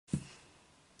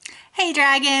Hey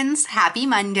dragons, happy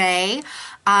Monday.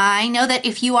 I know that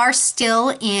if you are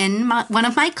still in one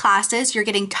of my classes, you're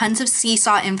getting tons of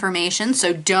Seesaw information,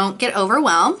 so don't get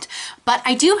overwhelmed. But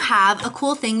I do have a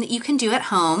cool thing that you can do at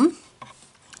home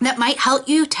that might help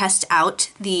you test out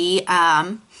the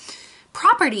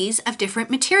properties of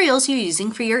different materials you're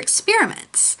using for your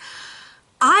experiments.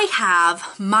 I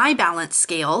have my balance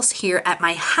scales here at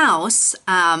my house,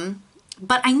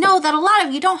 but I know that a lot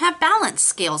of you don't have balance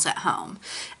scales at home.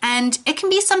 And it can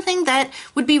be something that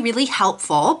would be really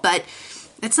helpful, but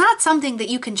it's not something that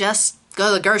you can just go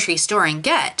to the grocery store and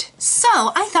get. So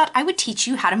I thought I would teach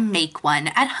you how to make one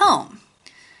at home.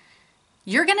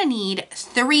 You're gonna need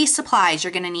 3 supplies.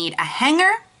 You're gonna need a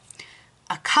hanger,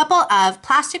 a couple of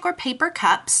plastic or paper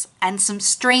cups, and some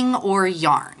string or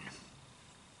yarn.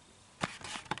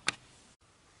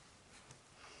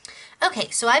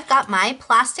 Okay, so I've got my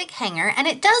plastic hanger, and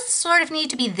it does sort of need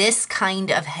to be this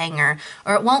kind of hanger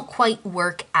or it won't quite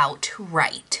work out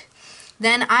right.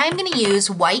 Then I'm going to use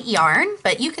white yarn,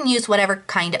 but you can use whatever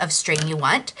kind of string you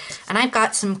want. And I've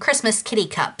got some Christmas kitty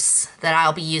cups that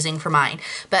I'll be using for mine.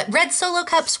 But red Solo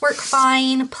cups work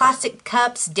fine, plastic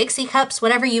cups, Dixie cups,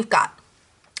 whatever you've got.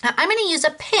 Now, I'm going to use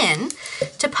a pin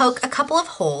to poke a couple of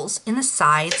holes in the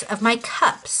sides of my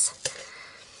cups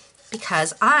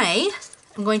because I'm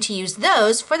going to use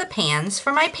those for the pans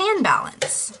for my pan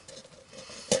balance.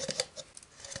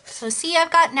 So see,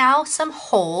 I've got now some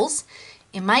holes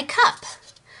in my cup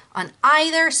on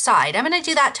either side. I'm going to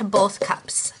do that to both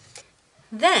cups.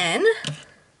 Then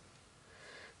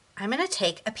I'm going to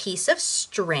take a piece of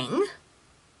string,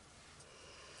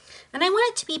 and I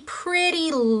want it to be pretty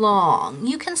long.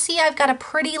 You can see I've got a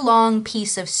pretty long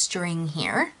piece of string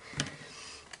here.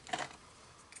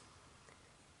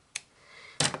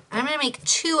 I'm going to make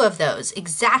 2 of those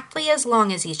exactly as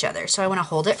long as each other. So I want to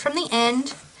hold it from the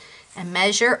end and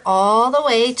measure all the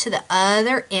way to the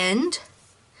other end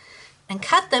and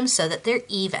cut them so that they're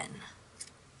even.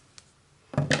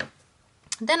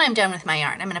 Then I'm done with my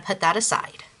yarn. I'm going to put that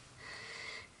aside.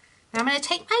 Now I'm going to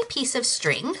take my piece of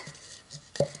string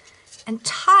and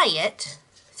tie it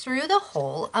through the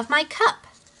hole of my cup,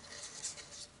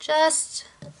 just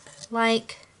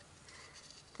like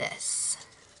this.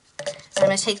 I'm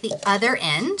going to take the other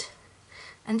end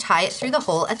and tie it through the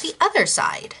hole at the other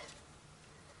side.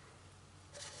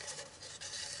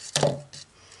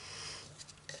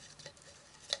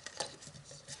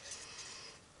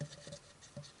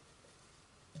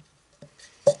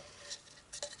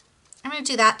 I'm going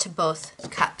to do that to both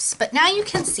cups. But now you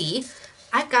can see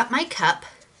I've got my cup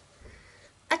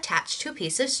attached to a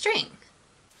piece of string.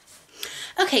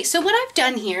 Okay, so what I've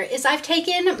done here is I've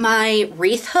taken my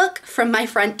wreath hook from my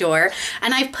front door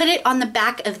and I've put it on the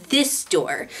back of this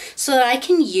door so that I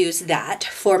can use that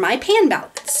for my pan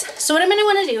balance. So what I'm going to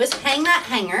want to do is hang that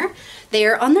hanger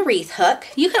there on the wreath hook.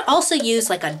 You could also use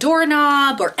like a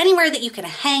doorknob or anywhere that you can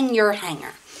hang your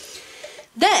hanger.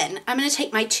 Then I'm going to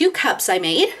take my 2 cups I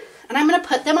made and I'm going to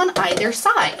put them on either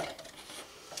side.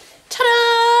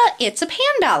 Ta-da! It's a pan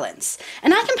balance.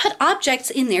 And I can put objects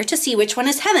in there to see which one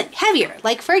is heavier.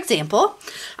 Like for example,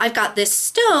 I've got this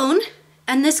stone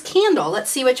and this candle. Let's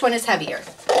see which one is heavier.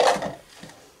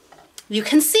 You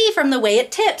can see from the way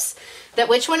it tips that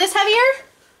which one is heavier?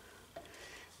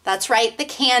 That's right, the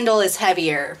candle is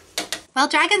heavier. Well,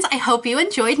 dragons, I hope you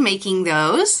enjoyed making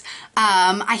those.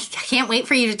 I can't wait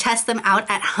for you to test them out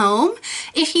at home.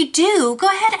 If you do, go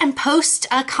ahead and post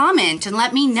a comment and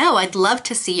let me know. I'd love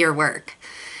to see your work.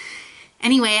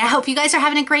 Anyway, I hope you guys are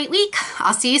having a great week.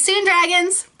 I'll see you soon,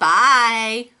 dragons.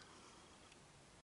 Bye.